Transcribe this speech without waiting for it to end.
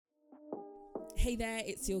Hey there,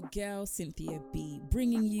 it's your girl Cynthia B,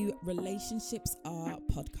 bringing you Relationships Are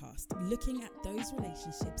podcast, looking at those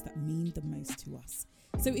relationships that mean the most to us.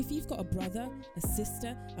 So if you've got a brother, a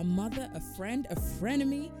sister, a mother, a friend, a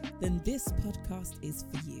frenemy, then this podcast is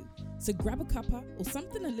for you. So grab a cuppa or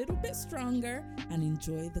something a little bit stronger and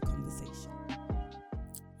enjoy the conversation.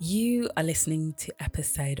 You are listening to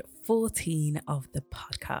episode 14 of the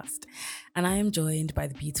podcast, and I am joined by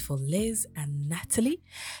the beautiful Liz and Natalie,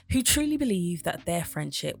 who truly believe that their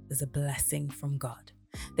friendship is a blessing from God.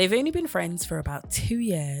 They've only been friends for about 2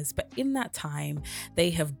 years, but in that time, they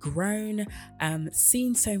have grown,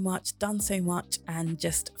 seen so much, done so much, and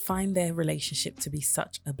just find their relationship to be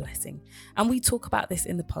such a blessing. And we talk about this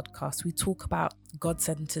in the podcast. We talk about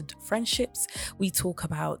God-centered friendships. We talk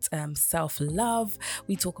about self-love.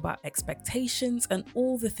 We talk about expectations and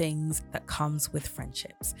all the things that comes with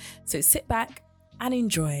friendships. So sit back and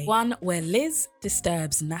enjoy one where Liz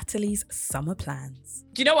disturbs Natalie's summer plans.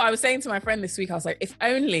 Do you know what I was saying to my friend this week? I was like, if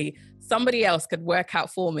only somebody else could work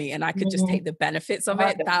out for me and I could just take the benefits of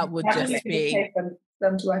it, that would just be...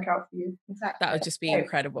 them to work out for you. Exactly. That would just be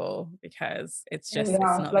incredible, because it's just, it's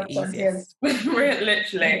not the easiest.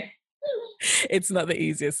 Literally. It's not the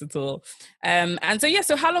easiest at all. And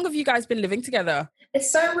so how long have you guys been living together?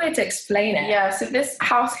 It's so weird to explain it. Yeah, so this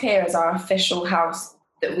house here is our official house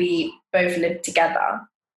that we both live together.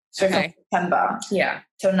 So from September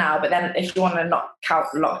till now. But then if you want to not count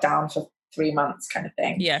lockdown for 3 months kind of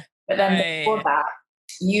thing. Yeah. But then before that,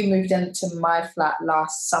 you moved into my flat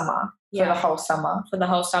last summer for the whole summer. For the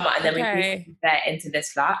whole summer. And then we moved there into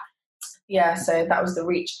this flat. Yeah, so that was the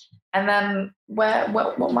reach. And then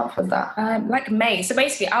what month was that? Like May. So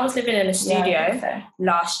basically I was living in a studio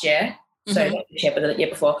last year. So not this year, but the year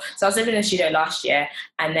before. So I was living in a studio last year,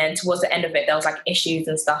 and then towards the end of it, there was like issues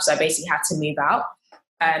and stuff. So I basically had to move out.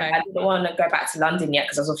 I didn't want to go back to London yet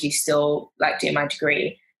because I was obviously still like doing my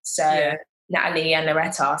degree. So Natalie and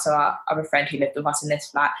Loretta, so our other friend who lived with us in this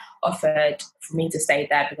flat, offered for me to stay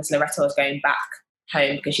there because Loretta was going back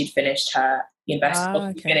home because she'd finished her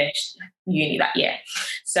university, finished uni that year.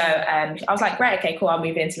 So I was like, great, okay, cool, I'll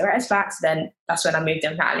move into Loretta's flat. So then that's when I moved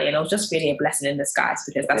in with Natalie, and it was just really a blessing in disguise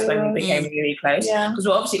because that's when we became really, really close. Because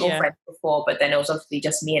we're obviously all friends before, but then it was obviously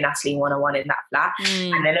just me and Natalie one-on-one in that flat.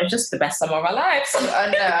 And then it was just the best summer of our lives.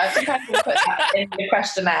 I know, I think I can put that in the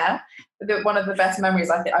questionnaire. One of the best memories,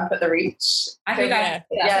 I think I put the reach. I think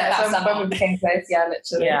so when we became close,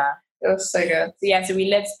 literally. Yeah. It was so good. So we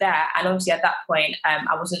lived there, and obviously at that point,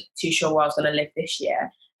 I wasn't too sure where I was going to live this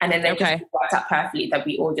year. And then they just worked out perfectly that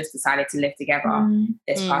we all just decided to live together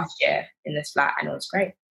this past year in this flat, and it was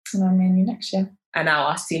great. And I'll meet you next year. And I'll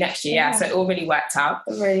ask you next year. So it all really worked out.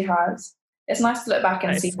 It really has. It's nice to look back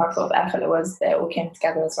and see how sort of effort it was that it all came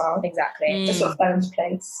together as well. Exactly. Just sort of fell into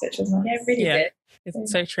place, which was nice. Yeah, it really did.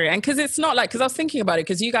 It's so true. And because it's not like, because I was thinking about it,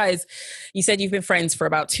 because you guys, you said you've been friends for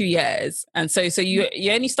about 2 years. And so you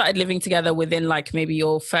only started living together within like maybe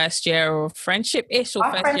your first year of friendship-ish, or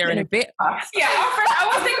first year and a bit. Yeah,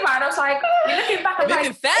 I was thinking about it. I was like, you're looking back,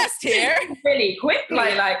 moving fast here. Really quickly.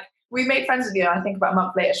 Like, we made friends with you, and I think about a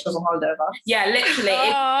month later she was on holiday with us. Yeah,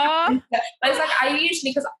 literally. It's like I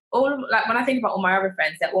usually, because when I think about all my other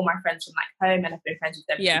friends, they're all my friends from like home, and I've been friends with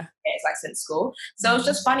them it's like since school. So it was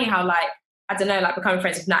just funny how like, I don't know, like becoming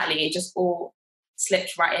friends with Natalie, it just all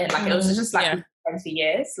slipped right in. Like it was just like friends for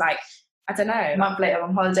years. Like, I don't know. A month later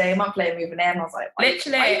on holiday, a month later moving in, I was like,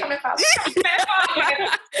 literally. Why are you coming fast?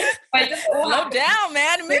 Slow down,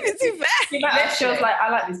 man. Moving too fast. She was like, I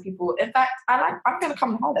like these people. In fact, I'm going to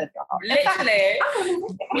come on holiday. Literally. I'm going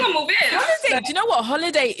to move in. Honestly, do you know what?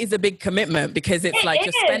 Holiday is a big commitment, because it's like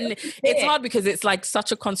you're spending, it's hard because it's like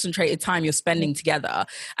such a concentrated time you're spending together.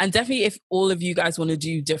 And definitely if all of you guys want to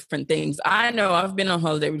do different things, I know I've been on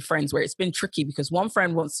holiday with friends where it's been tricky because one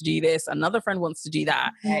friend wants to do this, another friend wants to do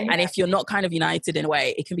that. And if you're not kind of united in a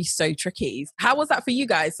way, it can be so tricky. How was that for you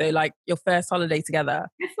guys? So like your first holiday together?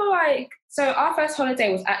 I feel like, so our first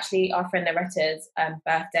holiday was actually our friend Loretta's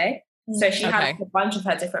birthday. So she had like, a bunch of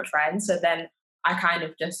her different friends. So then I kind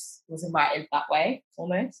of just was invited that way,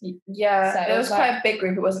 almost. Yeah, so it was quite a big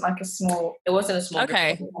group. It wasn't like a small... It wasn't a small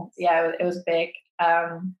group. Yeah, it was big.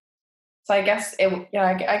 So I guess, I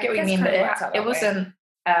get what you mean, but it wasn't...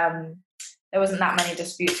 there wasn't that many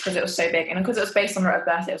disputes because it was so big. And because it was based on her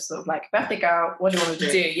birthday, it was sort of like, birthday girl, what do you want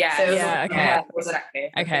to do? Yeah, so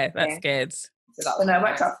exactly. Okay, that's good. So no, it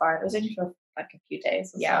worked out fine. It was only for like a few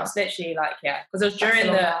days. Yeah, it was literally like, because it was during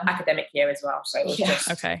the academic year as well. So it was just,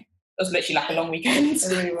 it was literally like a long weekend,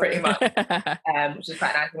 pretty much. Which was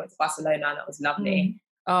quite nice. We went to Barcelona, and that was lovely.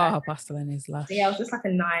 Oh, Barcelona is lovely. So yeah, it was just like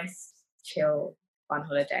a nice, chill, fun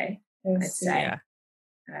holiday, I'd say.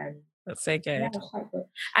 That's so good. Yeah, that's quite good.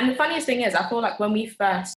 And the funniest thing is, I feel like when we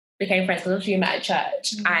first became friends, because we met at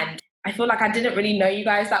church, and I feel like I didn't really know you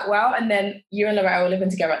guys that well. And then you and Loretta were living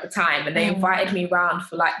together at the time, and they invited me round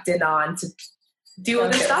for like dinner and to do all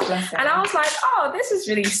this stuff. And I was like, oh, this is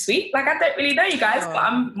really sweet. Like, I don't really know you guys, but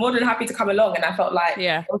I'm more than happy to come along. And I felt like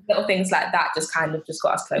little things like that just kind of just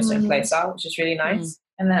got us closer and closer, which is really nice.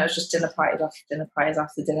 And then it was just dinner parties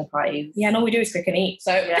after dinner parties. Yeah, and all we do is cook and eat.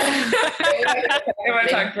 So it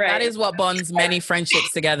worked great. That is what bonds many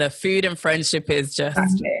friendships together. Food and friendship is just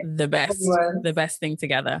the best thing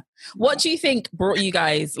together. What do you think brought you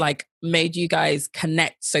guys, like made you guys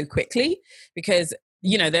connect so quickly? Because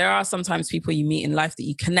you know, there are sometimes people you meet in life that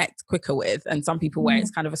you connect quicker with, and some people where it's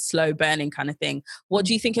kind of a slow burning kind of thing. What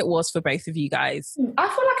do you think it was for both of you guys? I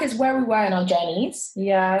feel like it's where we were in our journeys.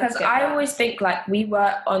 Yeah. Because I always think like we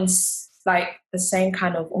were on like the same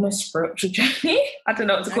kind of almost spiritual journey. I don't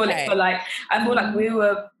know what to call it, but like I feel like we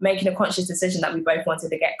were making a conscious decision that we both wanted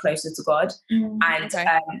to get closer to God. And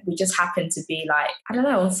we just happened to be like, I don't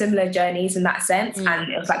know, on similar journeys in that sense.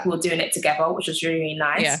 And it was like we were doing it together, which was really, really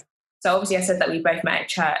nice. Yeah. So obviously I said that we both met at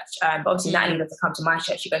church, but obviously Natalie doesn't come to my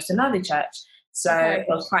church, she goes to another church. So it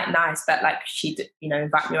was quite nice that like she'd, you know,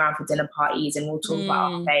 invite me around for dinner parties and we'll talk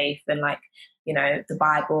about our faith and like, you know, the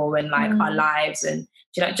Bible and like our lives and,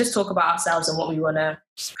 you know, just talk about ourselves and what we want to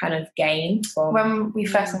kind of gain from. When we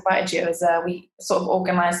first invited you, it was we sort of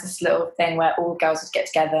organised this little thing where all girls would get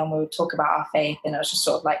together and we would talk about our faith, and it was just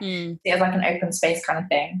sort of like it was like an open space kind of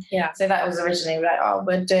thing. Yeah. So that was originally like, oh,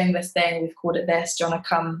 we're doing this thing, we've called it this, do you want to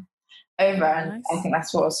come over? And I think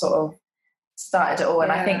that's what sort of started it all.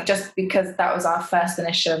 And I think just because that was our first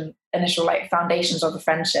initial like foundations of the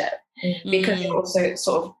friendship, because it also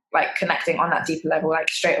sort of like connecting on that deeper level, like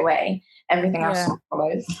straight away, everything else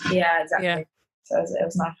follows. Yeah, exactly. Yeah. So it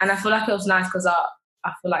was nice. And I feel like it was nice because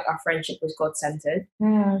I feel like our friendship was God-centered.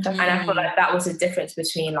 And I feel like that was the difference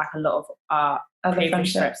between like a lot of our other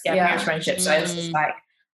friendships. Previous friendships. So it was just like,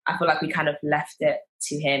 I feel like we kind of left it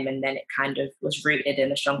to him, and then it kind of was rooted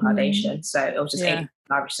in a strong foundation. So it was just able to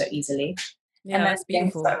flourish so easily. Yeah, and that's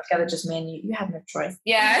beautiful. Stuck together, just me and you. You had no choice.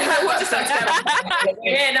 Yeah, we're just stuck together.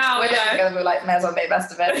 We're together. We're like, may as well make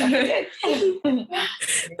best of it.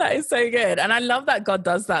 That is so good, and I love that God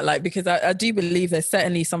does that. Like, because I do believe there's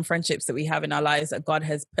certainly some friendships that we have in our lives that God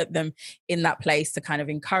has put them in that place to kind of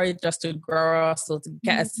encourage us, to grow us, or to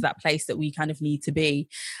get us to that place that we kind of need to be.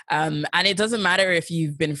 And it doesn't matter if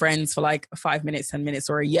you've been friends for like 5 minutes, 10 minutes,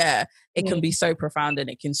 or a year. It can be so profound,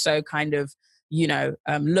 and it can so kind of, you know,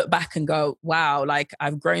 look back and go, wow, like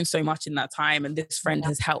I've grown so much in that time, and this friend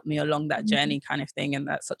has helped me along that journey kind of thing. And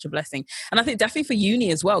that's such a blessing. And I think definitely for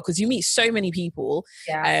uni as well, because you meet so many people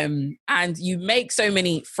and you make so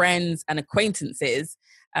many friends and acquaintances.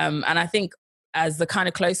 And I think as the kind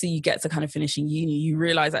of closer you get to kind of finishing uni, you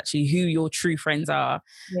realize actually who your true friends are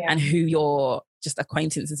and who your just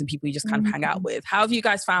acquaintances and people you just kind of hang out with. How have you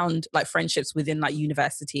guys found like friendships within like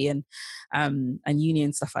university and uni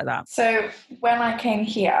and stuff like that? So when I came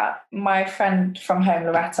here, my friend from home,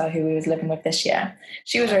 Loretta, who we was living with this year,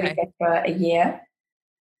 she was really good for a year.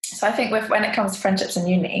 So I think when it comes to friendships in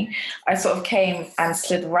uni, I sort of came and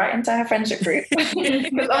slid right into her friendship group.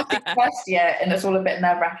 Because obviously first year, and it's all a bit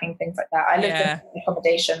nerve-wracking, things like that. I lived in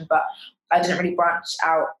accommodation, but I didn't really branch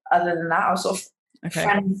out other than that. I was sort of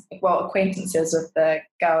friends, acquaintances with the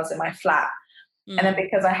girls in my flat. And then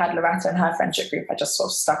because I had Loretta in her friendship group, I just sort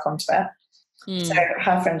of stuck onto it. So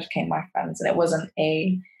her friends became my friends, and it wasn't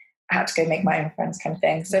I had to go make my own friends kind of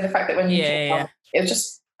thing. So the fact that when you it was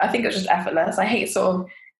just, I think it was just effortless. I hate sort of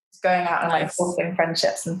going out and like forcing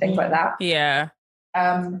friendships and things like that. Yeah.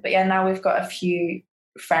 But yeah, now we've got a few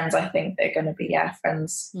friends, I think they're going to be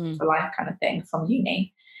friends for life kind of thing from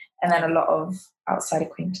uni. And then a lot of outside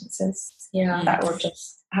acquaintances that will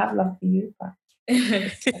just have love for you. But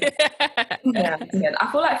I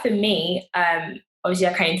feel like for me, obviously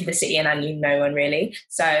I came to the city and I knew no one really.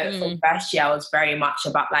 So for the first year I was very much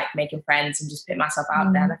about like making friends and just putting myself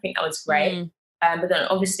out there, and I think that was great. But then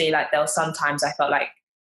obviously like there were some times I felt like,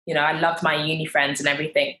 you know, I loved my uni friends and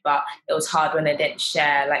everything, but it was hard when they didn't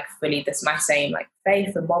share like fully my same like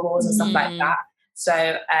faith and morals and stuff like that.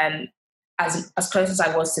 So as close as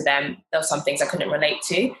I was to them, there were some things I couldn't relate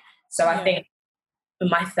to. So I think in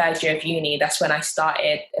my third year of uni, that's when I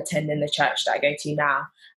started attending the church that I go to now.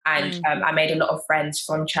 And I made a lot of friends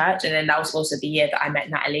from church. And then that was also the year that I met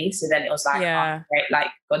Natalie. So then it was like, oh, great, like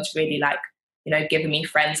God's really like, you know, giving me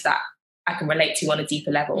friends that I can relate to on a deeper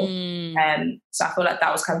level. So I feel like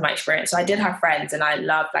that was kind of my experience. So I did have friends and I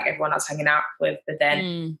loved like everyone I was hanging out with, but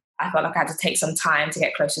then I felt like I had to take some time to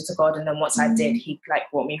get closer to God. And then once I did, he like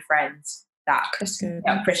brought me friends that Christian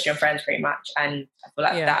friends pretty much. And I feel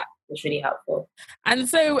like that was really helpful. And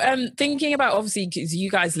so thinking about, obviously, because you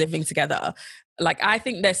guys living together, like, I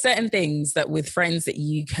think there's certain things that with friends that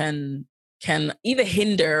you can either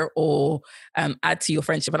hinder or add to your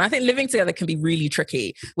friendship. And I think living together can be really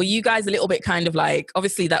tricky. Were you guys a little bit kind of like,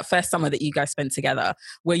 obviously that first summer that you guys spent together,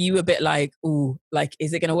 were you a bit like, ooh, like,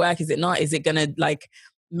 is it going to work? Is it not? Is it going to like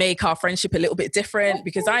make our friendship a little bit different?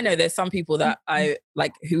 Because I know there's some people that I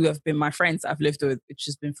like who have been my friends that I've lived with, which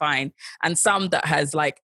has been fine. And some that has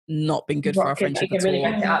like not been good for our friendship at all. Really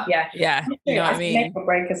mess it up, yeah. You know what I mean? Make or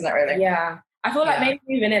break, isn't it, really? Yeah. I feel like maybe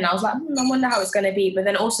moving in, I was like, I wonder how it's going to be. But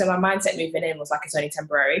then also my mindset moving in was like, it's only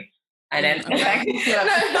temporary. And then, no,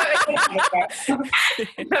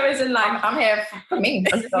 it's in like, I'm here for me.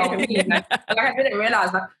 So, like, I didn't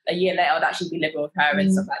realise like a year later I'd actually be living with her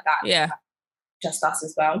and stuff like that. Yeah. Just us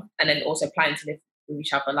as well. And then also planning to live with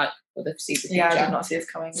each other, like, for the future. Yeah, I did not see this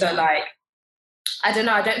coming. So, like, I don't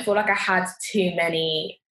know, I don't feel like I had too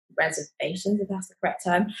many reservations, if that's the correct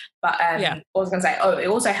term. But I was going to say, it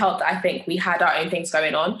also helped, I think, we had our own things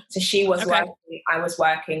going on. So she was working, I was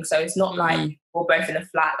working. So it's not like we're both in a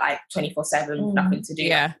flat, like 24/7, nothing to do.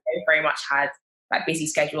 Yeah. We very much had like busy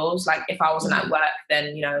schedules. Like if I wasn't at work,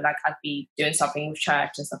 then, you know, like I'd be doing something with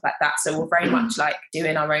church and stuff like that. So we're very much like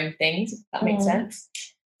doing our own things, if that makes sense.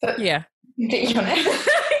 But, yeah. Get you on it.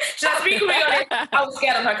 Should I speak with you on it? I was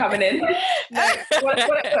scared of her coming in. No, what it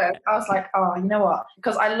was, I was like, oh, you know what?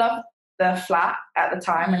 Because I loved the flat at the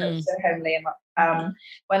time and it was so homely. And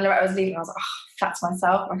when Loretta was leaving, I was like, oh, flat to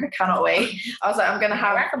myself. Like, I cannot wait. I was like, I'm going to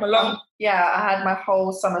have... Come along. I had my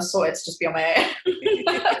whole summer sorted to just be on my own.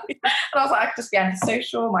 And I was like, I could just be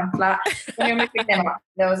antisocial, my flat. When you're moving in,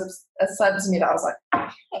 there was a side to me that I was like,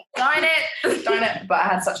 darn it. But I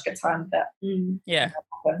had such a good time that yeah.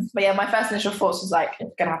 But yeah, my first initial thoughts was like,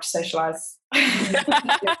 I'm gonna have to socialise.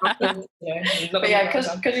 But yeah,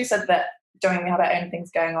 because you said that during we had our own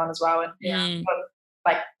things going on as well, and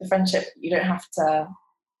like the friendship, you don't have to.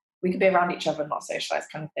 We could be around each other and not socialise,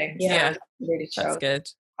 kind of thing. Yeah, so really chill. That's good.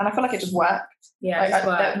 And I feel like it just worked. Yeah,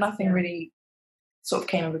 like, nothing really sort of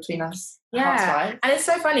came in between us. Yeah, and it's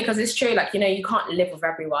so funny because it's true. Like, you know, you can't live with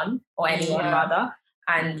everyone or anyone rather.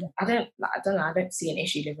 And I don't know. I don't see an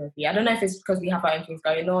issue living with you. I don't know if it's because we have our own things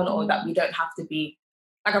going on or that we don't have to be.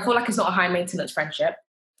 Like, I feel like it's not a high maintenance friendship.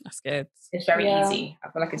 That's good. It's very easy. I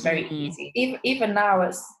feel like it's very easy. Even now,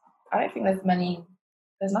 I don't think there's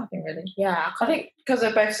nothing really. Yeah, I think because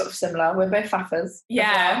we're both sort of similar. We're both faffers.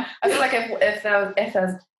 Yeah, I feel like if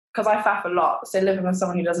there's because I faff a lot, so living with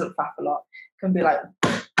someone who doesn't faff a lot can be like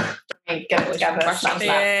get it together. Because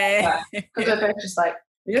we're both just like.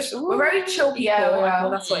 We're very chill people. Yeah,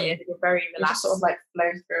 that's what it is. We're very relaxed. We just sort of like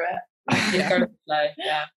flow through it. Just go with the flow.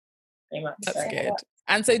 Yeah, pretty much. That's good.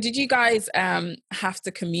 And so did you guys have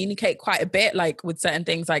to communicate quite a bit, like with certain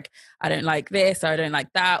things like, I don't like this, or I don't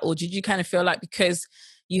like that? Or did you kind of feel like because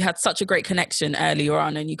you had such a great connection earlier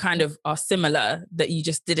on and you kind of are similar that you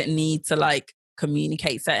just didn't need to like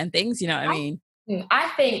communicate certain things? You know what I mean? I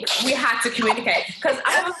think we had to communicate because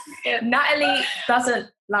Natalie doesn't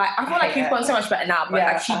like. I feel like you've gotten so much better now,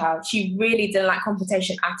 but she really didn't like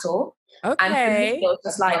confrontation at all. Okay. And for me, it was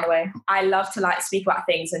just like I love to like speak about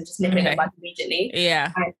things and just nip it in the bud immediately.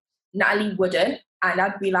 Yeah. And Natalie wouldn't, and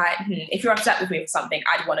I'd be like, if you're upset with me for something,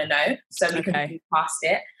 I'd want to know so we can move past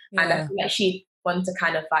it. Yeah. And I feel like she wanted to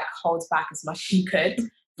kind of like hold back as much as she could.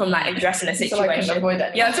 From like addressing a situation, so avoid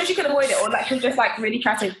it. Yeah, so she could avoid it, or like she'll just like really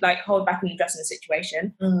try to like hold back and addressing the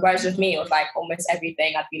situation. Whereas with me, it was like almost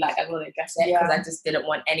everything. I'd be like, I want to address it because I just didn't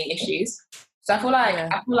want any issues. So I feel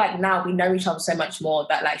like now we know each other so much more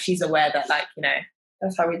that like she's aware that like, you know,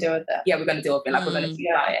 that's how we deal with it. Yeah, we're gonna deal with it. Like we're gonna speak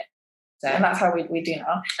about it. So and that's how we do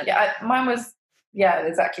now. Yeah, mine was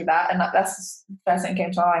exactly that, and that's the first thing that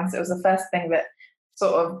came to my mind. So it was the first thing that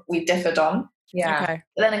sort of we differed on. Yeah. Okay.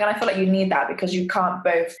 But then again, I feel like you need that because you can't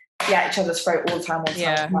both be at each other's throat all the time. Of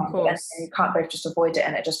course. And you can't both just avoid it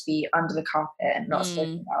and it just be under the carpet and not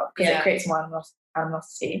spoken about because it creates more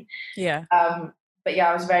animosity. Yeah. But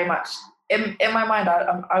yeah, I was very much in my mind.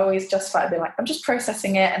 I always justify being like, I'm just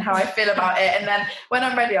processing it and how I feel about it, and then when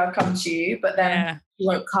I'm ready, I'll come to you. But then you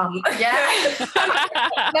won't come. Yeah.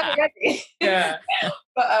 Never ready. Yeah.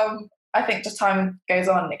 But I think just time goes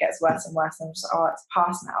on and it gets worse and worse and I'm just it's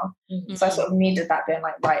past now. So I sort of needed that being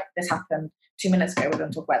like, right, this happened 2 minutes ago, we're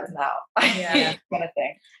going to talk about this now. Yeah. Kind of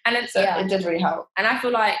thing. And it's it did really help. And I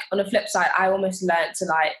feel like on the flip side, I almost learned to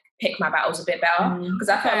like pick my battles a bit better because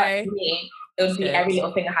I felt like for me, it would be every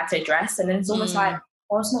little thing I had to address, and then it's almost like,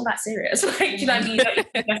 oh, it's not that serious. Like, do you know what I mean? You don't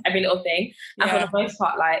address every little thing. And for the most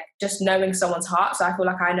part, like just knowing someone's heart. So I feel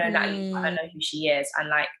like I know Natalie, I don't know who she is, and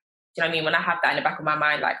like, do you know what I mean? When I have that in the back of my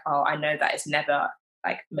mind, like, oh, I know that it's never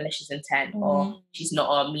like malicious intent, or she's not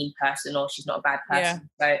a mean person, or she's not a bad person.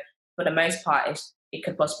 So for the most part, it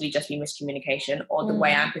could possibly just be miscommunication or the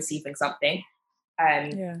way I'm perceiving something. I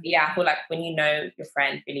feel like when you know your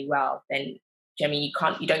friend really well, then I mean,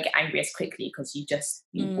 you don't get angry as quickly because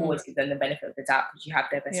you always give them the benefit of the doubt because you have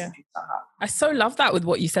their best interests at heart. I so love that with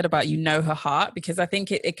what you said about her heart, because I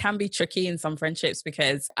think it can be tricky in some friendships,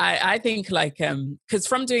 because I think like, because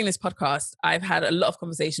from doing this podcast, I've had a lot of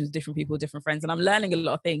conversations with different people, different friends, and I'm learning a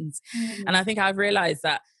lot of things. And I think I've realized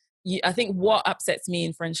that I think what upsets me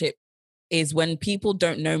in friendship is when people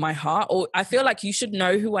don't know my heart, or I feel like you should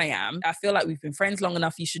know who I am. I feel like we've been friends long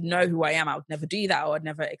enough. You should know who I am. I would never do that, or I'd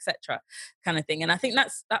never, etc. kind of thing. And I think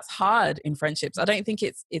that's hard in friendships. I don't think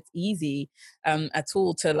it's easy at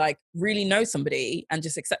all to like really know somebody and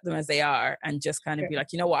just accept them as they are, and just kind of be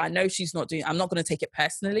like, you know what, I know she's not doing, I'm not going to take it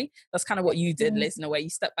personally. That's kind of what you did, Liz, in a way. You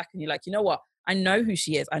step back and you're like, you know what, I know who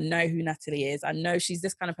she is. I know who Natalie is. I know she's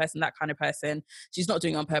this kind of person, that kind of person. She's not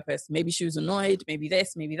doing it on purpose. Maybe she was annoyed, maybe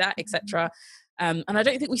this, maybe that, etc. And I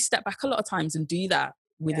don't think we step back a lot of times and do that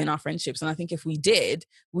within our friendships. And I think if we did,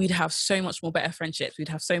 we'd have so much more better friendships. We'd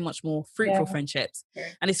have so much more fruitful friendships.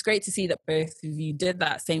 And it's great to see that both of you did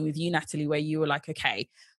that. Same with you, Natalie, where you were like, okay,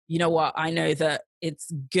 you know what? I know that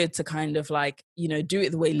it's good to kind of like, you know, do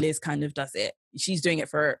it the way Liz kind of does it. She's doing it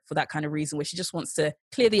for that kind of reason, where she just wants to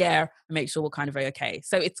clear the air and make sure we're kind of okay.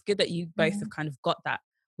 So it's good that you both have kind of got that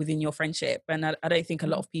within your friendship. And I don't think a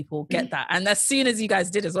lot of people get that. And as soon as you guys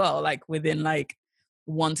did as well, like within like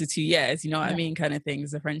 1 to 2 years, you know what I mean, kind of thing,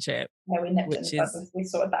 as a friendship. Yeah, we nipped in the bud. We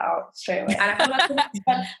sorted that out straight away. And I feel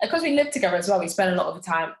like because we live together as well, we spend a lot of the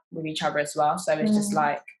time with each other as well. So it's just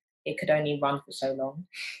like, it could only run for so long.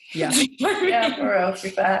 Yeah. Yeah, for real, to be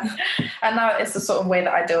fair. And now it's the sort of way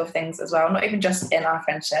that I deal with things as well. Not even just in our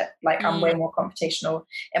friendship. Like I'm way more confrontational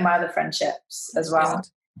in my other friendships as well.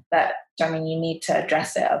 That, I mean, you need to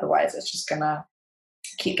address it. Otherwise it's just going to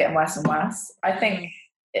keep getting worse and worse. I think,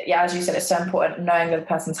 as you said, it's so important knowing the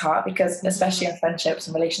person's heart, because especially in friendships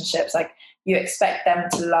and relationships, like you expect them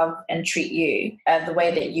to love and treat you the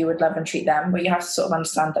way that you would love and treat them, but you have to sort of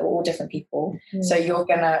understand that we're all different people. So you're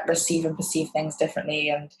going to receive and perceive things differently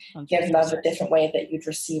and give love a different way that you'd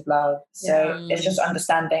receive love. So it's just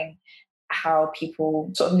understanding how people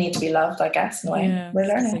sort of need to be loved, I guess, in a way. Yeah, we're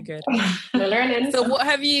learning. So good. We're learning. So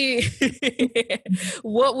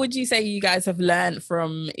what would you say you guys have learned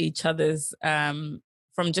from each other's, from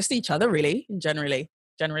just each other, really, generally?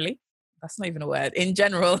 That's not even a word. In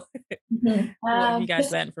general, what have you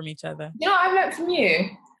guys learned from each other? You know, I've learned from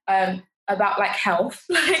you about like health.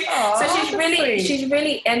 So she's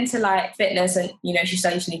really into like fitness, and you know, she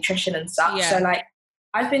studies nutrition and stuff. So like,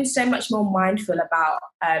 I've been so much more mindful about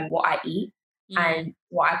what I eat and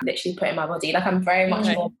what I literally put in my body. Like I'm very much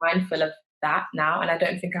more mindful of that now, and I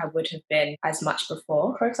don't think I would have been as much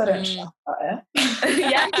before. Because I don't shut about it.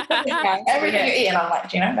 Everything you're eating, I'm like,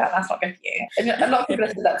 do you know that's not good for you? And a lot of people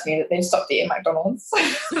have said that to me, that they've stopped eating McDonald's.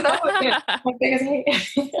 That's my biggest hate.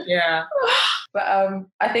 Yeah. But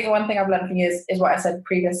I think one thing I've learned from you is what I said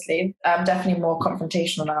previously. I'm definitely more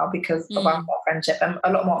confrontational now because of our friendship. I'm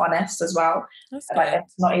a lot more honest as well. Like,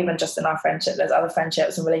 it's not even just in our friendship. There's other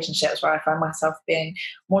friendships and relationships where I find myself being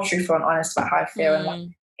more truthful and honest about how I feel and like,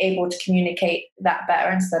 able to communicate that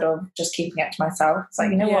better instead of just keeping it to myself. It's like,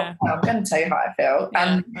 you know what, I'm going to tell you how I feel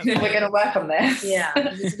and we're going to work on this. Yeah,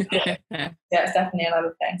 it's definitely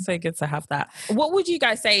another thing. So good to have that. What would you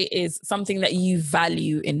guys say is something that you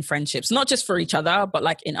value in friendships, not just for each other, but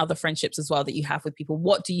like in other friendships as well that you have with people?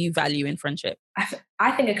 What do you value in friendship?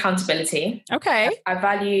 I think accountability. Okay. I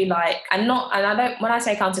value like, when I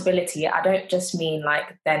say accountability, I don't just mean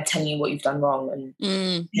like them telling you what you've done wrong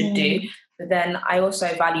and should do. But then I also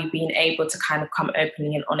value being able to kind of come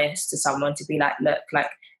openly and honest to someone, to be like, look, like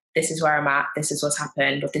this is where I'm at, this is what's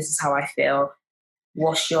happened, or this is how I feel.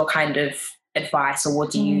 What's your kind of advice, or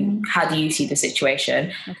how do you see the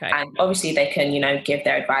situation? Okay. And obviously they can, you know, give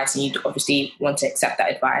their advice and you obviously want to accept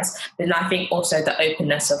that advice. But then I think also the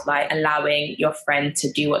openness of like allowing your friend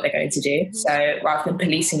to do what they're going to do. So rather than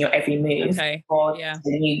policing your every move or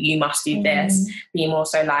you must do this, being more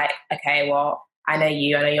so like, okay, well, I know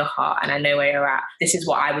you, I know your heart, and I know where you're at. This is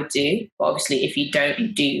what I would do. But obviously, if you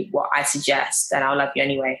don't do what I suggest, then I'll love you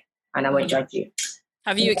anyway, and I won't judge you.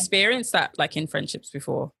 Have you experienced that, like in friendships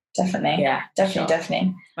before? Definitely. Yeah,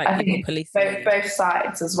 definitely. Like I think both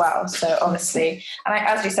sides as well. So obviously, and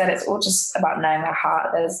as you said, it's all just about knowing their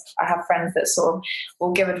heart. I have friends that sort of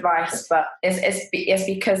will give advice, but it's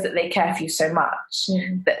because that they care for you so much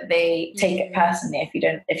that they take it personally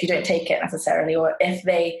if you don't take it necessarily, or if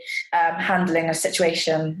they handling a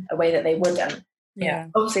situation a way that they wouldn't. Yeah.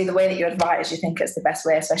 Obviously, the way that you advise, you think it's the best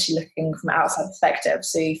way, especially looking from an outside perspective.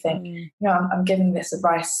 So you think, I'm giving this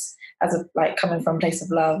advice as coming from a place of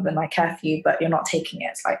love and I care for you, but you're not taking it.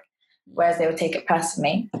 It's like, whereas they would take it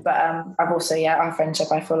personally. But I've also, our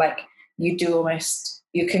friendship, I feel like you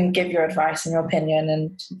can give your advice and your opinion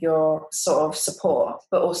and your sort of support,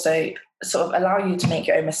 but also sort of allow you to make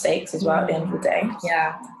your own mistakes as well at the end of the day.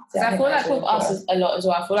 Yeah. Because I feel like with us a lot as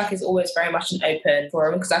well, I feel like it's always very much an open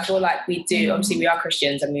forum, because I feel like we do, obviously we are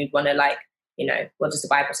Christians and we want to what does the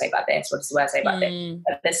Bible say about this? What does the word say about this?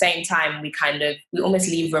 At the same time, we almost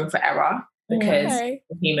leave room for error because we're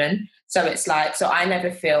human. So it's like, so I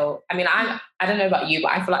never feel, I don't know about you,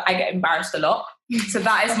 but I feel like I get embarrassed a lot. So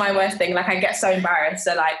that is my worst thing. Like I get so embarrassed.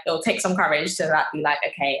 So like, it'll take some courage to be like,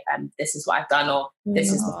 okay, this is what I've done, or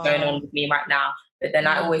this is what's going on with me right now. But then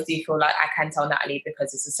I always do feel like I can tell Natalie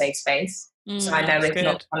because it's a safe space. So I know it's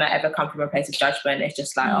not going to ever come from a place of judgment. It's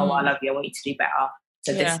just like, I love you. I want you to do better.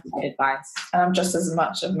 So this is my advice. And I'm just as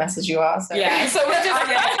much of a mess as you are. So yeah. So we're just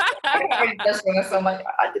I can't really judge myself. I'm like,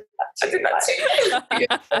 I did that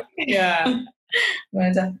too. Yeah.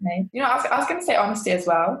 No, definitely. I was going to say honesty as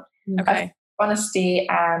well. Okay. Honesty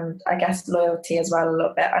and I guess loyalty as well a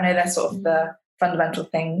little bit. I know they're sort of the fundamental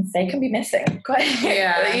things. They can be missing quite.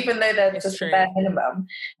 Even though they're just the bare minimum,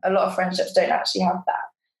 a lot of friendships don't actually have that.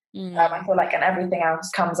 I feel like, and everything else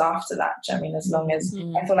comes after that. Do you know what I mean? As long as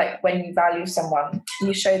I feel like when you value someone,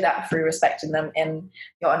 you show that through respecting them in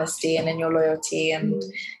your honesty and in your loyalty. And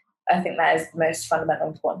I think that is the most fundamental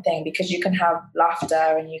important thing, because you can have laughter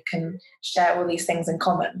and you can share all these things in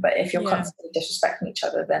common. But if you're constantly disrespecting each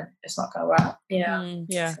other, then it's not going to work.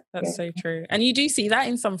 Yeah, that's so true. And you do see that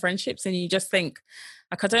in some friendships, and you just think,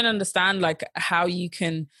 like, I don't understand like how you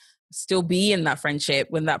can still be in that friendship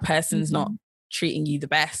when that person's not treating you the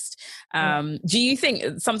best. Do you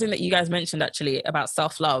think something that you guys mentioned actually about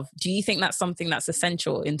self-love, do you think that's something that's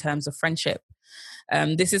essential in terms of friendship?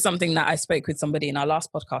 This is something that I spoke with somebody in our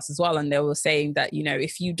last podcast as well, and they were saying that,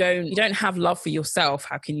 if you don't have love for yourself,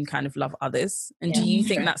 how can you kind of love others? And do you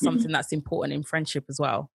think that's something that's important in friendship as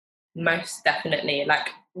well? Most definitely.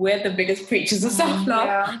 Like, we're the biggest preachers of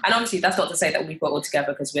self-love. And obviously that's not to say that we've got it all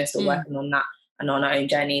together, because we're still working on that and on our own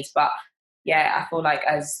journeys. But I feel like,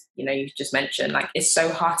 as you've just mentioned, like, it's so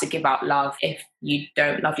hard to give out love if you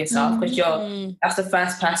don't love yourself, because that's the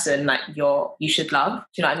first person like you should love. Do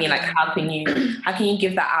you know what I mean? Like, how can you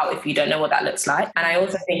give that out if you don't know what that looks like? And I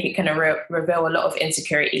also think it can reveal a lot of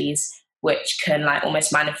insecurities, which can like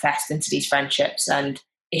almost manifest into these friendships and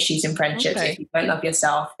issues in friendships. If you don't love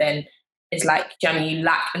yourself, then it's like, you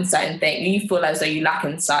lack in certain things. You feel as though you lack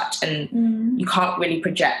in such, and you can't really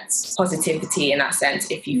project positivity in that sense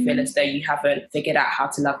if you feel as though you haven't figured out how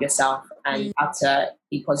to love yourself and how to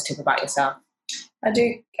be positive about yourself. I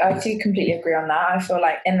do completely agree on that. I feel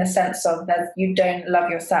like, in the sense of that you don't love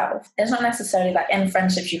yourself, it's not necessarily like in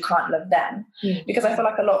friendships you can't love them, because I feel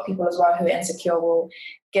like a lot of people as well who are insecure will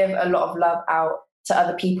give a lot of love out to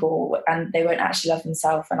other people and they won't actually love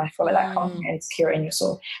themselves. And I feel like that comes from insecurity, and you're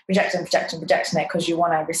sort of projecting it because you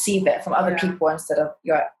want to receive it from other people instead of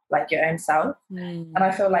your own self. And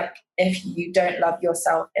I feel like if you don't love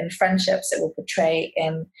yourself in friendships, it will portray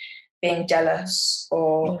in being jealous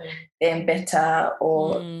or being bitter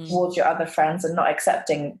or towards your other friends, and not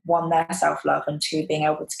accepting, one, their self-love, and two, being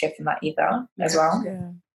able to give them that either as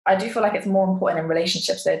well. I do feel like it's more important in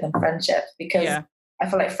relationships though than friendships, because I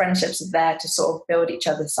feel like friendships are there to sort of build each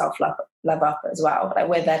other's self-love up as well. Like,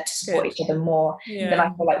 we're there to support each other more. Then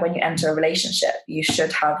I feel like when you enter a relationship, you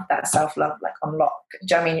should have that self-love like on lock.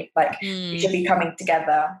 Do you know what I mean? Like, you should be coming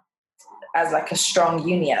together as like a strong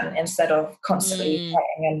union instead of constantly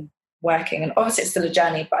fighting and working. And obviously it's still a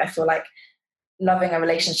journey, but I feel like loving a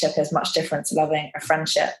relationship is much different to loving a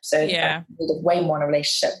friendship. So like, needed way more in a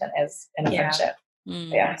relationship than is in a friendship.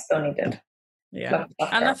 Still needed.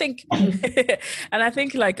 And I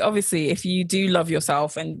think like, obviously, if you do love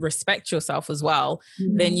yourself and respect yourself as well,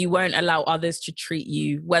 then you won't allow others to treat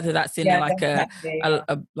you, whether that's in a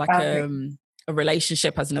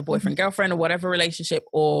relationship as in a boyfriend girlfriend or whatever relationship,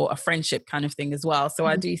 or a friendship kind of thing as well. So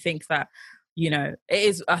I do think that, it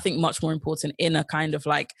is, I think, much more important in a kind of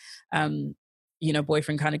like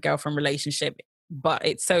boyfriend kind of girlfriend relationship, but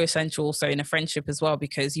it's so essential also in a friendship as well,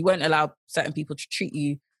 because you won't allow certain people to treat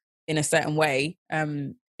you in a certain way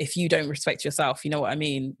if you don't respect yourself, you know what I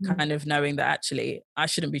mean? Kind of knowing that actually I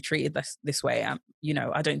shouldn't be treated this way. I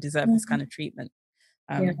don't deserve this kind of treatment.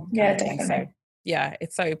 Definitely. So,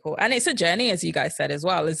 it's so important. And it's a journey, as you guys said as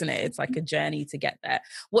well, isn't it? It's like a journey to get there.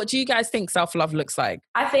 What do you guys think self-love looks like?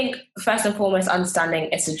 I think first and foremost, understanding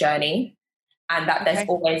it's a journey, and that there's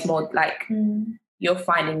always more, like, you're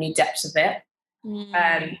finding new depths of it.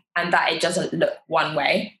 and that it doesn't look one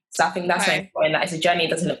way. So I think that's so important, that it's a journey, it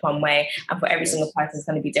doesn't look one way, and for every single person it's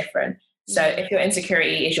going to be different. So if your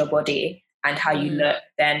insecurity is your body and how you look,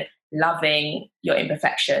 then loving your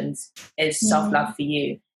imperfections is self-love for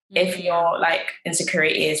you. If your like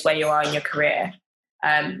insecurity is where you are in your career,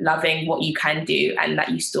 loving what you can do and that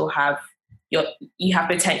you still have you have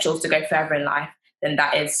potentials to go further in life, then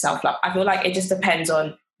that is self-love. I feel like it just depends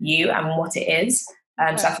on you and what it is.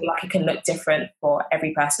 So I feel like it can look different for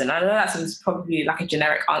every person. I know that's probably like a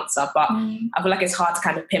generic answer, but I feel like it's hard to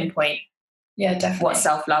kind of pinpoint what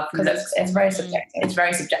self-love looks. Because it's very subjective. It's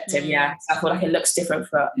very subjective, yeah. So I feel like it looks different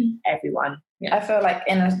for everyone. Yeah. I feel like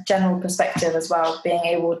in a general perspective as well, being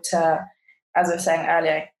able to, as I was saying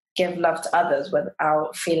earlier, give love to others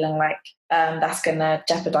without feeling like that's going to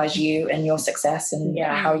jeopardize you and your success and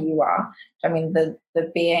how you are. I mean,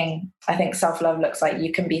 I think self-love looks like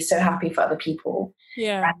you can be so happy for other people,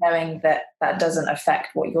 and knowing that that doesn't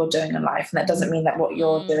affect what you're doing in life, and that doesn't mean that what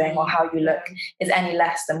you're doing or how you look is any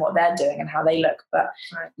less than what they're doing and how they look, but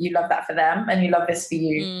you love that for them and you love this for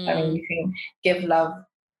you. I mean, you can give love,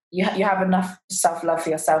 you have enough self-love for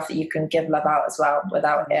yourself that you can give love out as well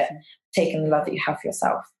without it taking the love that you have for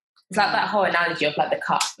yourself. It's like that whole analogy of like the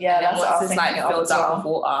cup. Yeah, that's once it's like filled up with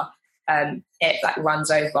water, it like runs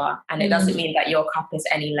over, and it doesn't mean that your cup is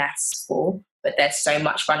any less full, but there's so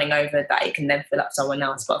much running over that it can then fill up someone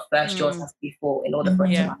else. But first, yours has to be full in order for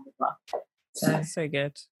it to run over. That's so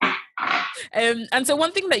good. And so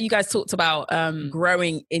one thing that you guys talked about,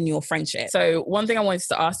 growing in your friendship. So one thing I wanted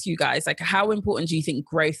to ask you guys, like, how important do you think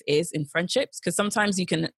growth is in friendships? Because sometimes you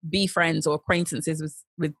can be friends or acquaintances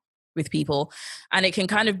with people, and it can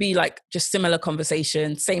kind of be like just similar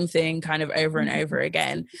conversation, same thing kind of over and over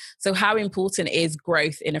again. So how important is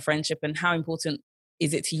growth in a friendship, and how important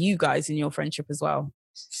is it to you guys in your friendship as well?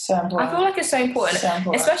 So important. I feel like it's so important.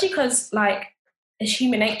 Especially because like it's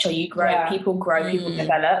human nature, you grow, people grow, people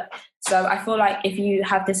develop. So I feel like if you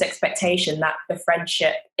have this expectation that the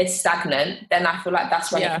friendship is stagnant, then I feel like that's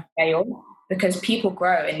when it can fail, because people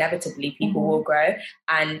grow inevitably, people will grow,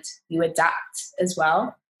 and you adapt as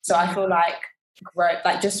well. So I feel like growth,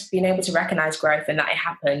 like just being able to recognize growth and that it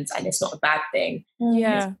happens and it's not a bad thing.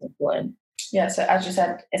 Yeah. Is important. Yeah. So as you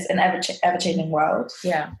said, it's an ever-changing world.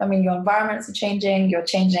 Yeah. I mean, your environments are changing. You're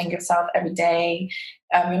changing yourself every day.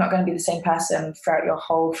 You're not going to be the same person throughout your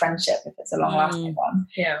whole friendship if it's a long-lasting one.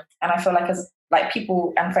 Yeah. And I feel like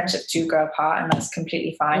people and friendships do grow apart, and that's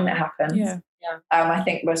completely fine. It happens. Yeah. I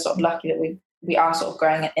think we're sort of lucky that we are sort of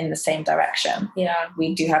growing in the same direction. Yeah.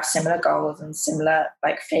 We do have similar goals and similar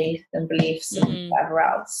like faith and beliefs and whatever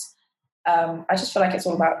else. I just feel like it's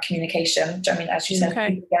all about communication. I mean, as you said,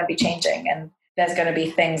 people are going to be changing, and there's going to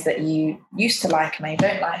be things that you used to like and now you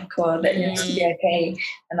don't like, or that used to be okay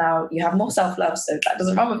and now you have more self-love, so that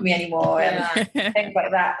doesn't run with me anymore, and things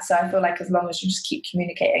like that. So I feel like as long as you just keep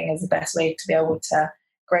communicating is the best way to be able to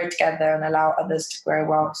grow together and allow others to grow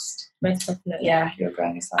whilst you're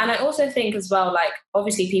growing yourself. And I also think as well, like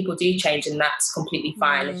obviously people do change and that's completely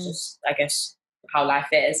fine. It's just, I guess, how life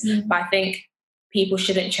is. But I think people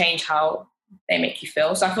shouldn't change how they make you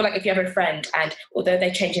feel. So I feel like if you have a friend and although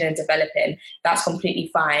they're changing and developing, that's completely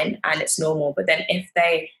fine and it's normal. But then if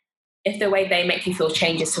the way they make you feel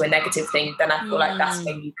changes to a negative thing, then I feel like that's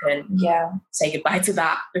when you can say goodbye to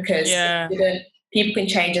that, because people can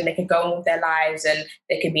change and they can go on with their lives and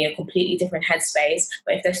they can be in a completely different headspace.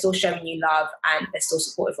 But if they're still showing you love and they're still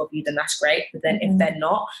supportive of you, then that's great. But then if they're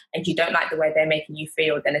not and you don't like the way they're making you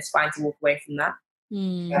feel, then it's fine to walk away from that.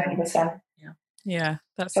 100%. Yeah,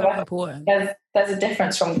 that's so important. There's a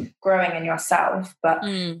difference from growing in yourself, but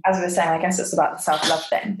as we were saying, I guess it's about the self-love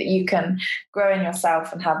thing, that you can grow in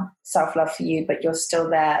yourself and have self-love for you, but you're still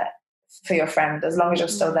there for your friend, as long as you're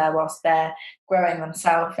still there whilst they're growing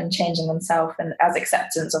themselves and changing themselves, and as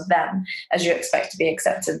acceptance of them as you expect to be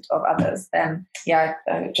accepted of others. Then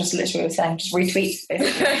just literally was saying, just retweet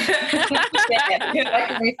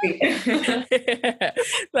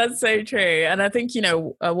retweet. That's so true. And I think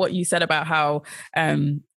what you said about how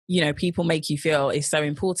people make you feel is so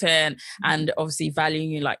important, and obviously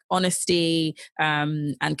valuing like honesty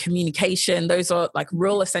and communication. Those are like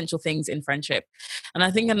real essential things in friendship. And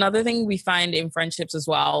I think another thing we find in friendships as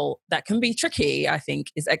well that can be tricky, I think,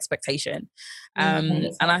 is expectation.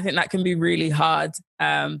 And I think that can be really hard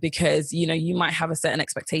because, you might have a certain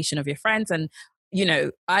expectation of your friends. And,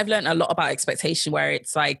 I've learned a lot about expectation where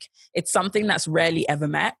it's like, it's something that's rarely ever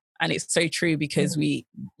met. And it's so true because you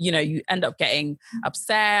end up getting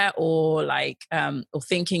upset or like, or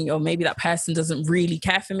thinking, or maybe that person doesn't really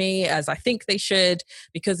care for me as I think they should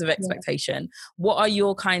because of expectation. What are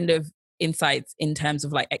your kind of insights in terms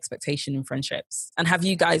of like expectation in friendships? And have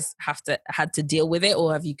you guys had to deal with it,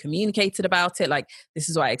 or have you communicated about it? Like, this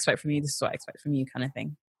is what I expect from you, this is what I expect from you, kind of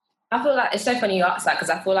thing. I feel like it's so funny you ask that, because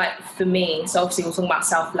I feel like for me, so obviously we're talking about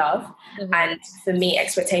self-love, and for me,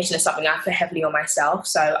 expectation is something I put heavily on myself.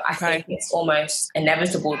 So I think it's almost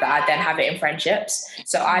inevitable that I then have it in friendships.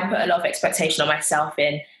 So I put a lot of expectation on myself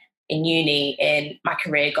in uni, in my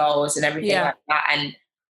career goals and everything like that, and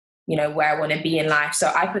you know, where I want to be in life. So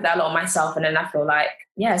I put that a lot on myself, and then I feel like,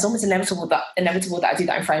 it's almost inevitable that I do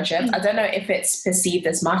that in friendships. I don't know if it's perceived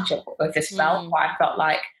as much or if it's felt, but I felt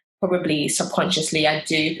like probably subconsciously I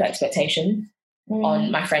do put expectation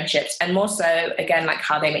on my friendships, and more so again like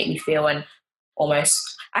how they make me feel, and almost,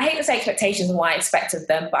 I hate to say expectations and what I expect of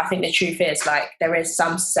them, but I think the truth is like there is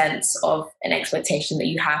some sense of an expectation that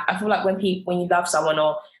you have. I feel like when you love someone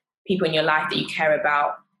or people in your life that you care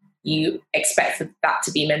about, you expect that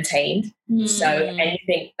to be maintained. So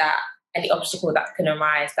any obstacle that can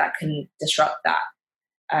arise that can disrupt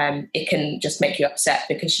that, it can just make you upset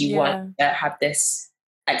because you want to have this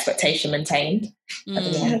expectation maintained.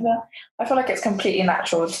 I feel like it's completely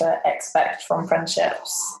natural to expect from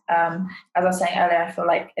friendships. As I was saying earlier, I feel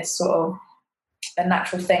like it's sort of a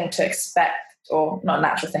natural thing to expect, or not a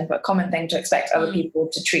natural thing, but a common thing to expect other people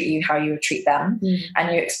to treat you how you would treat them.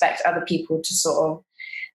 And you expect other people to sort of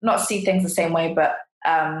not see things the same way, but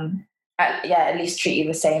at least treat you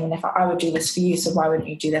the same. And if I would do this for you, so why wouldn't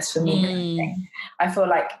you do this for me? Kind of thing. I feel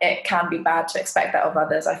like it can be bad to expect that of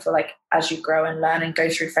others. I feel like as you grow and learn and go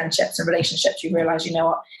through friendships and relationships, you realize, you know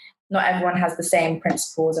what, not everyone has the same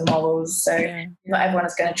principles and morals. So not everyone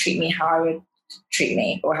is going to treat me how I would treat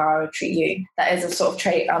me or how I would treat you. That is a sort of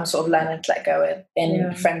trait I'm sort of learning to let go with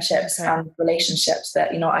in friendships and relationships,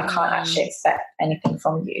 that, you know, I can't actually expect anything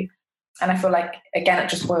from you. And I feel like, again, it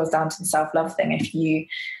just boils down to the self-love thing. If you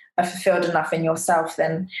are fulfilled enough in yourself,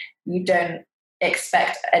 then you don't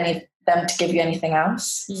expect them to give you anything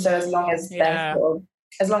else. So as long as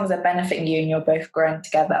they're benefiting you and you're both growing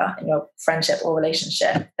together in your friendship or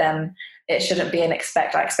relationship, then it shouldn't be I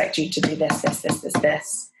expect you to do this.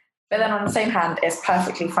 But then on the same hand, it's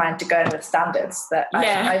perfectly fine to go in with standards that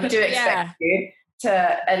I do expect you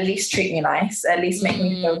to at least treat me nice, at least make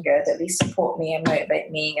me feel good, at least support me and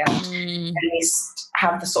motivate me, and at least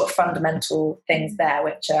have the sort of fundamental things there,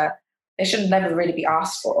 which they should never really be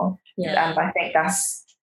asked for. And I think that's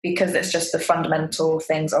because it's just the fundamental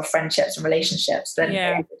things of friendships and relationships that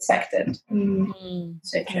are expected.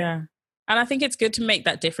 So true. And I think it's good to make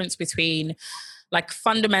that difference between like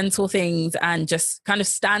fundamental things and just kind of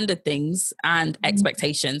standard things and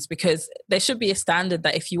expectations, because there should be a standard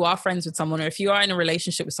that if you are friends with someone or if you are in a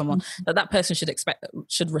relationship with someone, that person should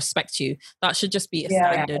respect you. That should just be a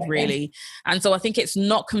standard, really. And so I think it's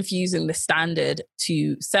not confusing the standard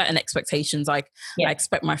to certain expectations. Like I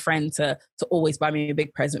expect my friend to always buy me a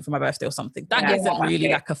big present for my birthday or something. That isn't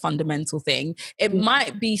really like a fundamental thing. It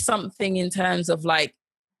might be something in terms of like,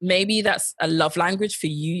 maybe that's a love language for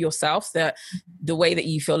you yourself, that the way that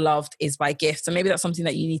you feel loved is by gifts. And maybe that's something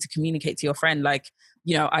that you need to communicate to your friend. Like,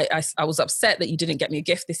 you know, I was upset that you didn't get me a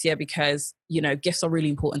gift this year because, you know, gifts are really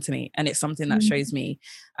important to me. And it's something that shows me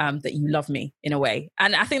that you love me in a way.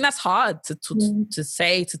 And I think that's hard to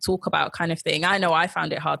say, to talk about kind of thing. I know I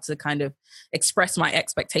found it hard to kind of express my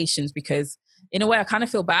expectations, because in a way I kind of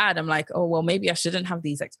feel bad. I'm like, oh, well, maybe I shouldn't have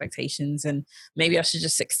these expectations, and maybe I should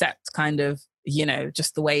just accept kind of, you know,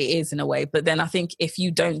 just the way it is in a way. But then I think if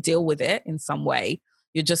you don't deal with it in some way,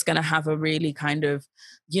 you're just going to have a really kind of,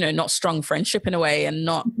 you know, not strong friendship in a way, and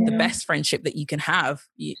not the best friendship that you can have.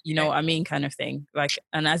 You know what I mean, kind of thing. Like,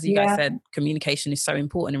 and as you guys said, communication is so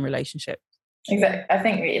important in relationships. Exactly. I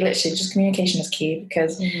think literally just communication is key,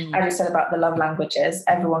 because as you said about the love languages,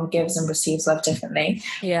 everyone gives and receives love differently.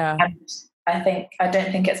 And I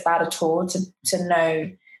don't think it's bad at all to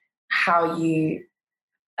know how you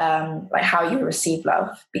how you receive love,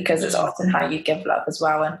 because it's often how you give love as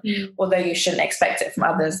well. And although you shouldn't expect it from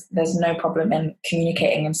others, there's no problem in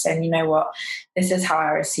communicating and saying, you know what, this is how I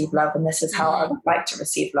receive love, and this is how I would like to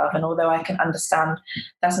receive love. And although I can understand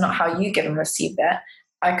that's not how you give and receive it,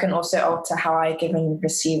 I can also alter how I give and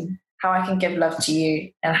receive, how I can give love to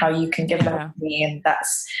you and how you can give love to me. And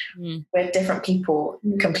that's, we're different people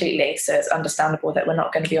completely. So it's understandable that we're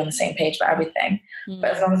not going to be on the same page about everything.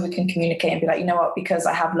 But as long as we can communicate and be like, you know what, because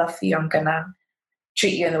I have love for you, I'm going to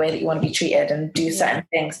treat you in the way that you want to be treated and do certain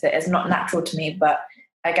things that is not natural to me. But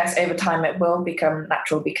I guess over time it will become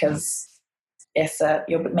natural, because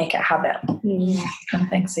you'll make it a habit kind of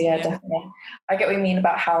thing. So definitely. I get what you mean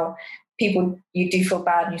about how people, you do feel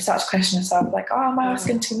bad and you start to question yourself, like, oh, am I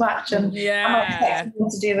asking too much? And I'm not expecting them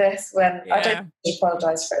to do this, when I don't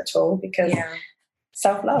apologize for it at all, because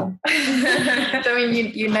self-love. I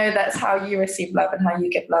mean, you know that's how you receive love and how you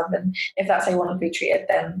give love, and if that's how you want to be treated,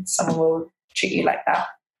 then someone will treat you like that.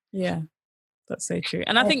 Yeah, that's so true.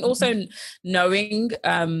 And I think also knowing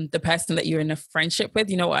the person that you're in a friendship with,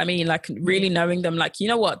 you know what I mean, like really knowing them, like, you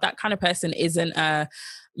know what, that kind of person isn't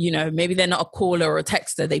maybe they're not a caller or a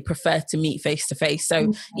texter, they prefer to meet face to face.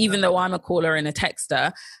 So even though I'm a caller and a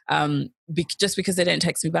texter, just because they don't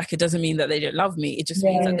text me back, it doesn't mean that they don't love me. It just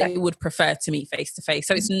means that they would prefer to meet face to face.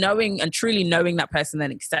 So it's knowing and truly knowing that person,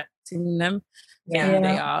 then accepting them who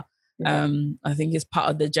they are. I think is part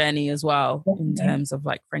of the journey as well, in terms of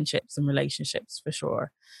like friendships and relationships, for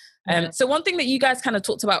sure. So one thing that you guys kind of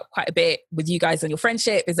talked about quite a bit with you guys and your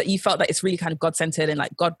friendship is that you felt that it's really kind of God-centered and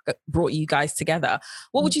like God brought you guys together.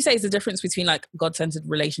 What would you say is the difference between like God-centered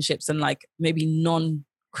relationships and like maybe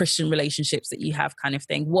non-Christian relationships that you have, kind of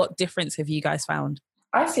thing? What difference have you guys found?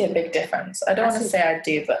 I see a big difference. I don't want to say I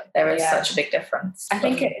do, but there is such a big difference. I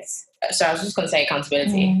think it's, so I was just going to say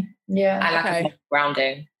accountability. And like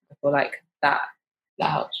grounding. I feel like that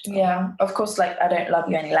helps. Yeah, of course, like I don't love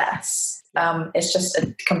you any less. It's just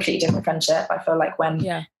a completely different friendship. I feel like when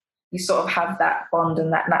you sort of have that bond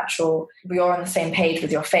and that natural, you're on the same page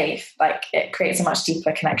with your faith, like it creates a much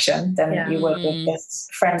deeper connection than you would with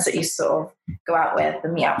just friends that you sort of go out with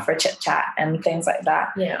and meet up for a chit chat and things like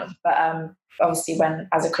that. But obviously when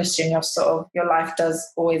as a Christian your life does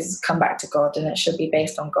always come back to God, and it should be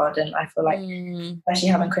based on God. And I feel like especially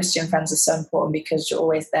having Christian friends is so important, because you're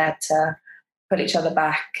always there to put each other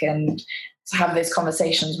back and to have those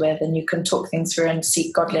conversations with, and you can talk things through and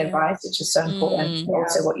seek godly advice, which is so important.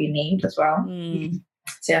 Also what you need as well.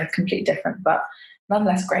 So yeah, completely different, but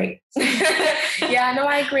nonetheless great. Yeah, no,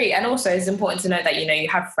 I agree. And also it's important to know that, you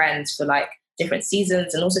have friends for like different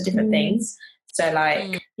seasons and also different things. So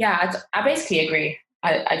like, I basically agree.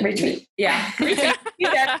 I retweet. Yeah.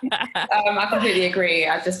 I completely agree.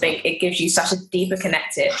 I just think it gives you such a deeper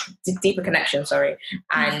connection,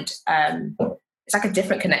 and it's like a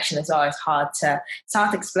different connection as well. It's hard to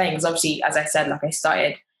explain, because obviously, as I said, like I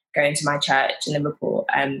started going to my church in Liverpool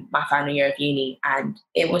my final year of uni, and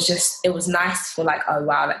it was nice to feel like, oh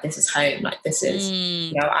wow, like this is home, like this is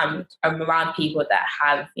I'm around people that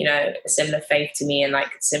have a similar faith to me and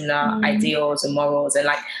like similar ideals and morals, and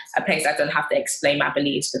like a place I don't have to explain my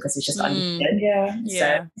beliefs because it's just understood.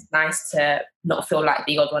 So it's nice to not feel like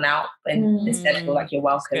the odd one out, and instead feel like you're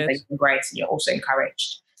welcome and embraced, and you're also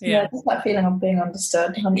encouraged. Just that feeling of being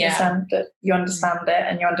understood. You understand that you understand it,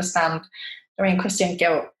 and you understand Christian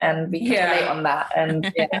guilt, and we can relate on that,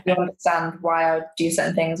 and you understand why I do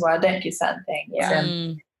certain things, why I don't do certain things,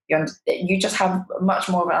 and you just have much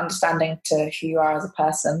more of an understanding to who you are as a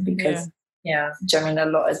person, because a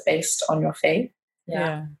lot is based on your faith.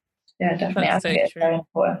 Definitely. I think it's very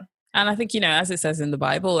important. And I think, as it says in the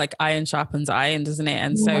Bible, like iron sharpens iron, doesn't it?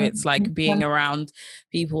 And so it's like being around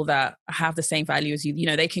people that have the same value as you,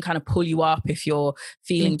 they can kind of pull you up if you're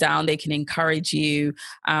feeling down, they can encourage you,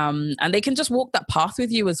 and they can just walk that path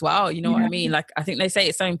with you as well. You know what I mean? Like, I think they say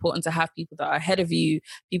it's so important to have people that are ahead of you,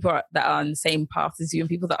 people that are on the same path as you, and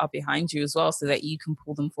people that are behind you as well, so that you can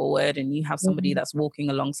pull them forward and you have somebody that's walking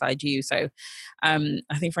alongside you. So I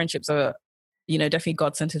think friendships are, definitely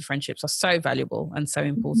God-centered friendships are so valuable and so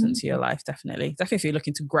important to your life. Definitely if you're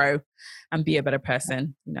looking to grow and be a better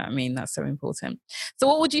person, you know what I mean? That's so important. So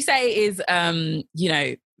what would you say is,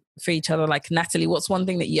 for each other, like Natalie, what's one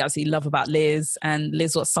thing that you actually love about Liz? And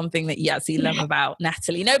Liz, what's something that you actually love about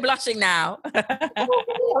Natalie? No blushing now. I'm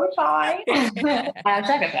shy.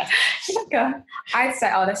 I'd say,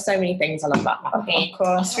 there's so many things I love about Natalie. Of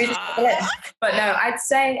course. But no, I'd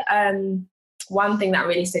say, one thing that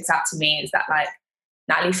really sticks out to me is that like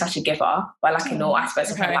Natalie's such a giver, but like in all aspects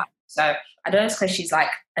of her life. So I don't know, it's because she's like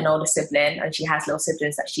an older sibling and she has little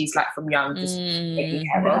siblings that she's like from young just taking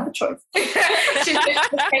care of. She's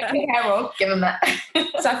just taking care of. Give them that.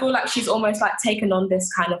 So I feel like she's almost like taken on this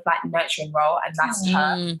kind of like nurturing role, and that's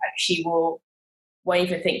her. Like she won't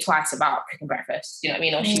even think twice about cooking breakfast. You know what I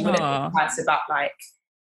mean? Or she wouldn't think twice about like,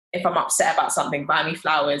 if I'm upset about something, buy me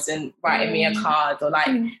flowers and writing me a card, or like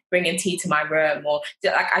bringing tea to my room, or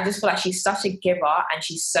like, I just feel like she's such a giver, and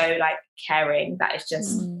she's so like caring that it's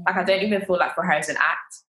just like, I don't even feel like for her it's an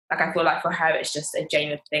act. Like I feel like for her it's just a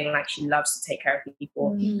genuine thing. Like she loves to take care of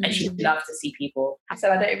people and she loves to see people.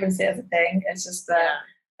 So I don't even see it as a thing. It's just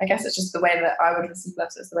I guess it's just the way that I would receive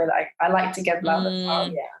love. So it's the way that I like to give love as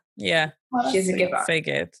well. She's a giver. So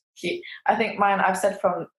good. I think mine, I've said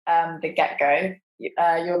from the get-go,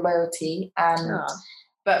 your loyalty and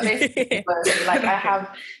But basically, like I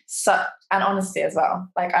have such, and honesty as well.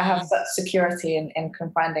 Like I have such security in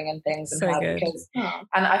confiding in things, and because,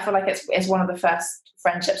 and I feel like it's one of the first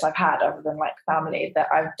friendships I've had, other than like family, that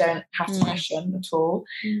I don't have to question at all.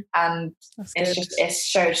 And it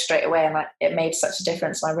showed straight away, and like it made such a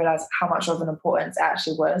difference. And I realized how much of an importance it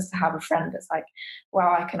actually was to have a friend that's like,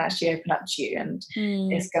 wow, I can actually open up to you, and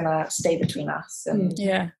it's gonna stay between us. And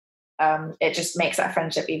it just makes that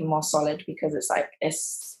friendship even more solid, because it's like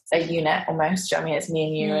it's a unit almost. Do you know what I mean? It's me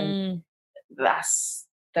and you, and that's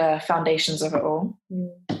the foundations of it all.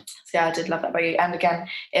 So yeah, I did love that about you. And again,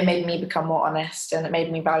 it made me become more honest, and it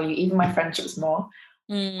made me value even my friendships more.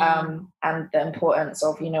 And the importance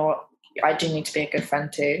of, you know what, I do need to be a good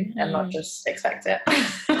friend too, and not just expect it.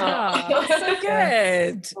 That's so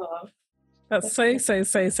good. That's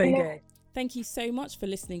so good. Thank you so much for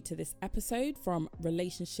listening to this episode from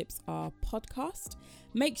Relationships Are Podcast.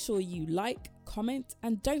 Make sure you like, comment,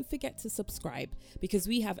 and don't forget to subscribe, because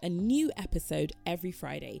we have a new episode every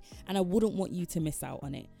Friday, and I wouldn't want you to miss out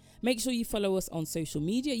on it. Make sure you follow us on social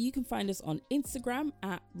media. You can find us on Instagram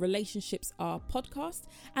at Relationships Are Podcast,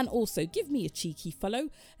 and also give me a cheeky follow,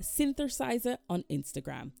 a synthesizer on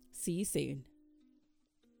Instagram. See you soon.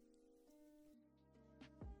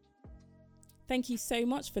 Thank you so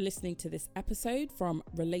much for listening to this episode from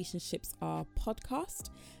Relationships Are Podcast.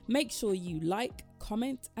 Make sure you like,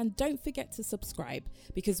 comment, and don't forget to subscribe,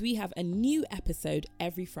 because we have a new episode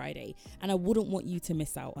every Friday, and I wouldn't want you to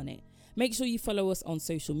miss out on it. Make sure you follow us on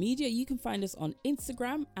social media. You can find us on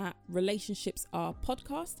Instagram at Relationships Are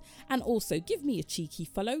Podcast, and also give me a cheeky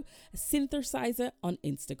follow, a synthesizer on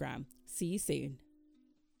Instagram. See you soon.